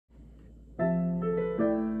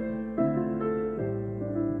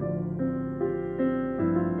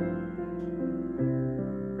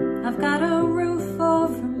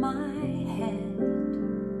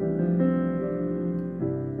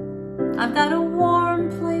a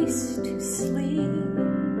warm place to sleep.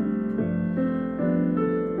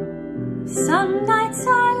 Some nights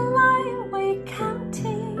I lie awake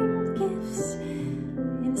counting gifts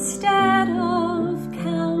instead of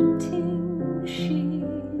counting sheep.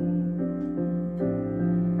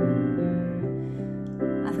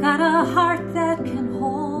 I've got a heart that can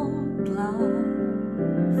hold love.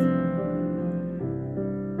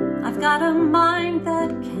 I've got a mind that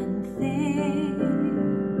can think.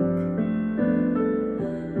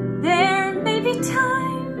 There may be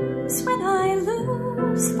times when I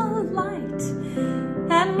lose the light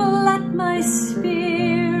and let my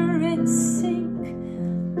spirit sink,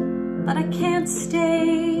 but I can't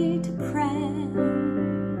stay depressed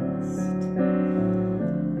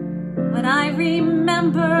when I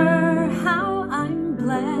remember how I'm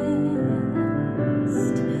blessed.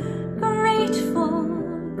 Grateful,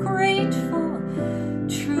 grateful,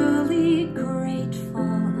 truly grateful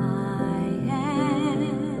I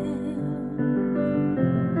am.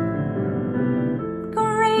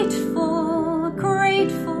 Grateful,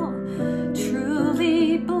 grateful,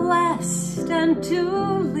 truly blessed and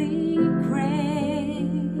duly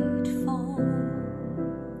grateful.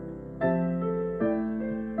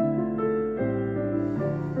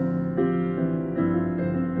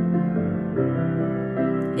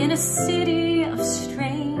 In a city of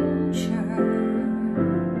strangers,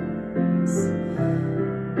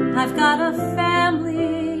 I've got a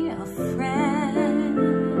family of friends.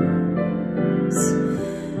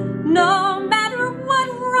 No matter what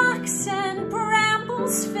rocks and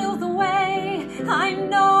brambles fill the way, I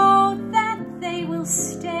know that they will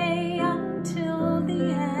stay until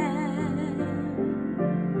the end.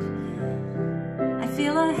 I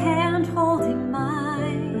feel a hand holding my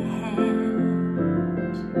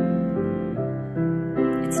hand.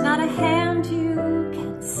 It's not a hand you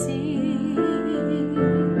can see,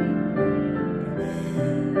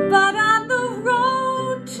 but on the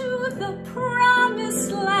road to the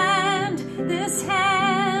promised land, this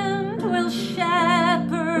hand will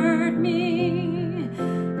shepherd me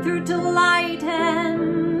through delight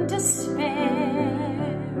and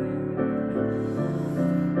despair,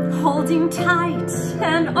 holding tight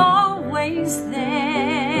and always there.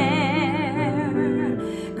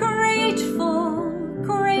 Grateful,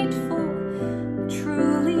 grateful,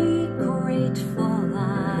 truly grateful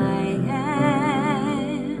I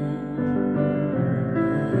am.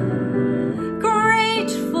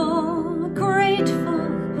 Grateful, grateful,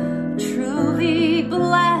 truly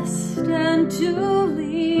blessed and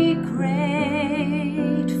duly grateful.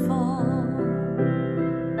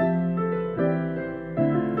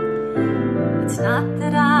 It's not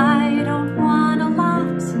that I don't want a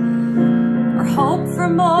lot or hope for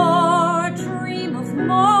more, dream of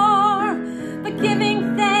more, but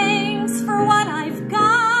giving thanks for what I've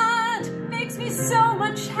got makes me so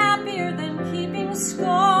much happier than keeping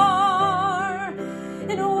score.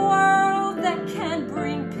 In a world that can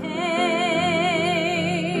bring pain,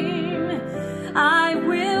 I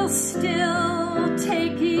will still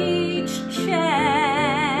take each chance,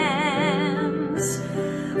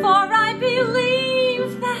 for I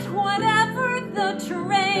believe that whatever the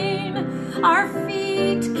terrain, our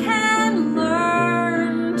feet can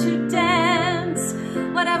learn to dance.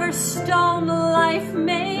 Whatever stone life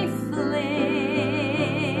may fling,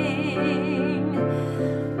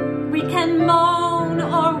 we can moan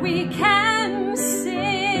or we can sing.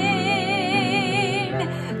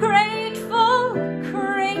 Grateful,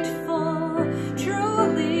 grateful,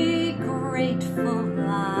 truly grateful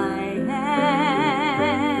I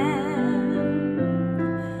am.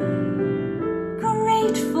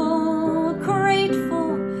 Grateful,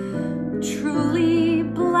 grateful, truly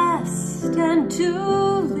blessed and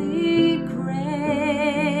duly grateful.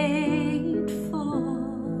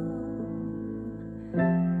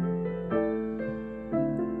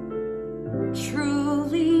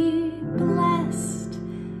 Truly blessed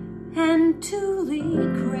and duly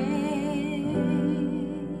grateful.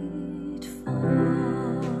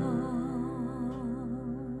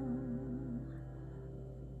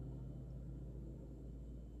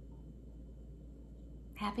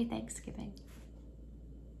 Happy Thanksgiving.